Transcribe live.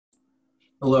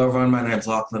Hello everyone, my name is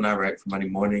Lachlann. I write for Monday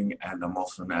Morning and I'm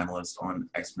also an analyst on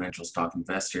Exponential Stock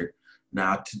Investor.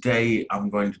 Now today I'm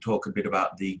going to talk a bit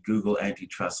about the Google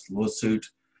antitrust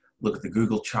lawsuit, look at the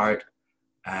Google chart,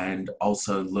 and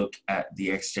also look at the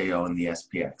XJO and the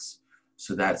SPX.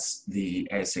 So that's the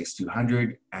ASX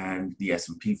 200 and the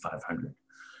S&P 500.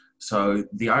 So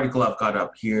the article I've got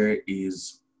up here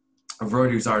is a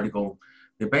Reuters article.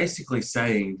 They're basically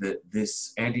saying that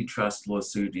this antitrust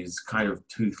lawsuit is kind of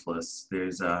toothless.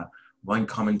 There's one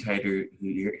commentator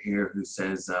here who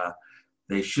says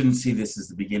they shouldn't see this as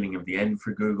the beginning of the end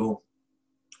for Google.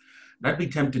 And I'd be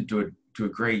tempted to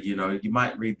agree. You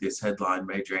might read this headline,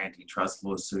 major antitrust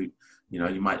lawsuit.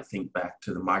 You might think back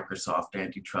to the Microsoft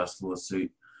antitrust lawsuit.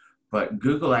 But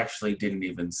Google actually didn't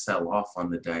even sell off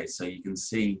on the day. So you can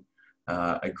see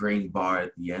a green bar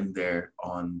at the end there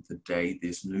on the day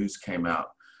this news came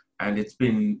out. And it's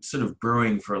been sort of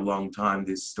brewing for a long time,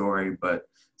 this story, but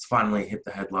it's finally hit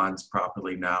the headlines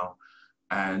properly now.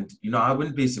 And, I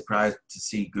wouldn't be surprised to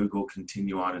see Google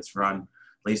continue on its run,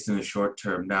 at least in the short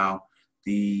term. Now,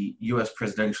 the US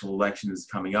presidential election is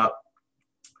coming up.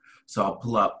 So I'll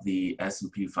pull up the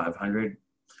S&P 500.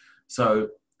 So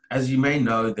as you may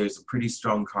know, there's a pretty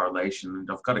strong correlation, and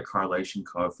I've got a correlation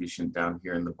coefficient down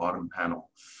here in the bottom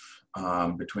panel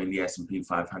between the S&P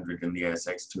 500 and the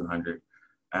ASX 200.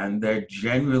 And they're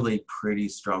generally pretty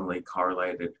strongly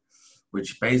correlated,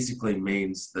 which basically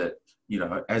means that,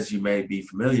 as you may be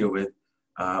familiar with,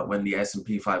 when the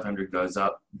S&P 500 goes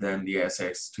up, then the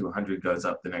ASX 200 goes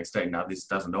up the next day. Now, this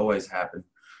doesn't always happen,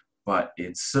 but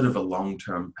it's sort of a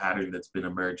long-term pattern that's been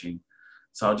emerging.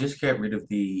 So I'll just get rid of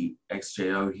the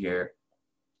XJO here.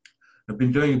 I've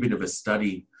been doing a bit of a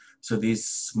study. So these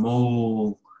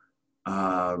small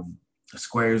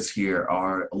squares here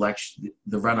are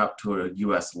the run-up to a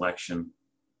US election.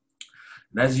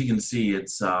 And as you can see,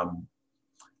 it's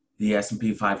the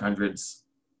S&P 500's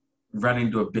run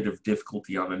into a bit of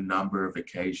difficulty on a number of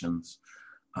occasions,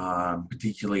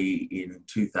 particularly in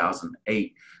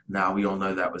 2008. Now, we all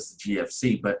know that was the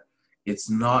GFC, but it's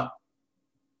not,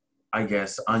 I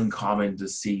guess, uncommon to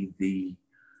see the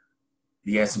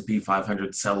S&P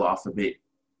 500 sell off a bit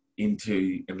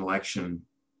into an election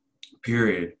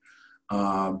period.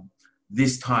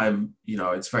 This time,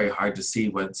 it's very hard to see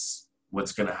what's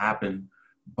going to happen.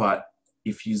 But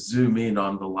if you zoom in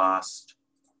on the last,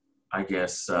 I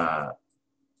guess,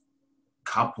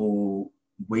 couple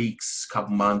weeks,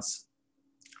 couple months,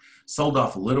 sold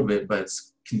off a little bit, but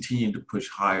it's continued to push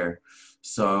higher.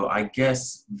 So I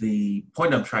guess the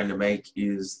point I'm trying to make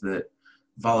is that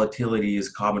volatility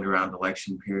is common around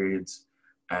election periods,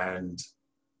 and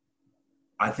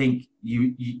I think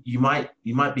you might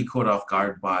be caught off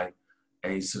guard by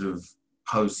a sort of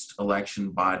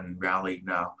post-election Biden rally.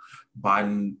 Now,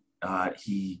 Biden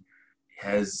he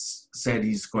has said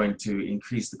he's going to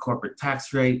increase the corporate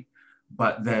tax rate,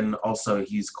 but then also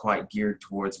he's quite geared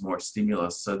towards more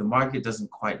stimulus. So the market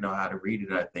doesn't quite know how to read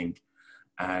it, I think,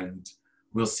 and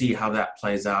we'll see how that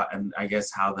plays out, and I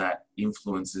guess how that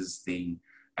influences the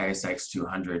ASX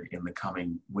 200 in the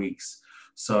coming weeks.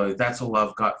 So that's all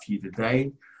I've got for you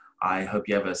today. I hope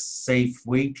you have a safe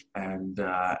week, and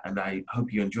I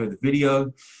hope you enjoy the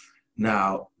video.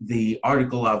 Now, the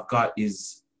article I've got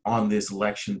is on this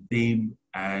election theme,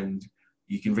 and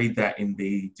you can read that in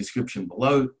the description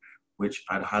below, which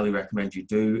I'd highly recommend you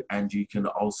do. And you can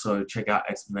also check out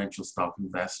Exponential Stock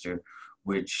Investor,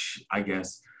 which I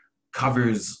guess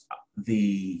covers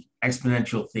the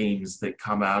exponential themes that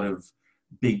come out of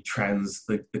big trends,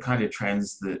 the kind of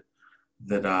trends that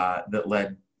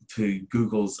led to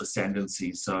Google's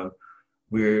ascendancy. So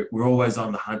we're always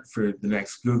on the hunt for the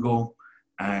next Google,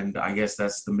 and I guess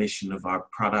that's the mission of our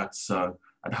product. So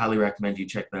I'd highly recommend you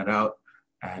check that out,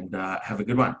 and have a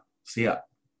good one. See ya.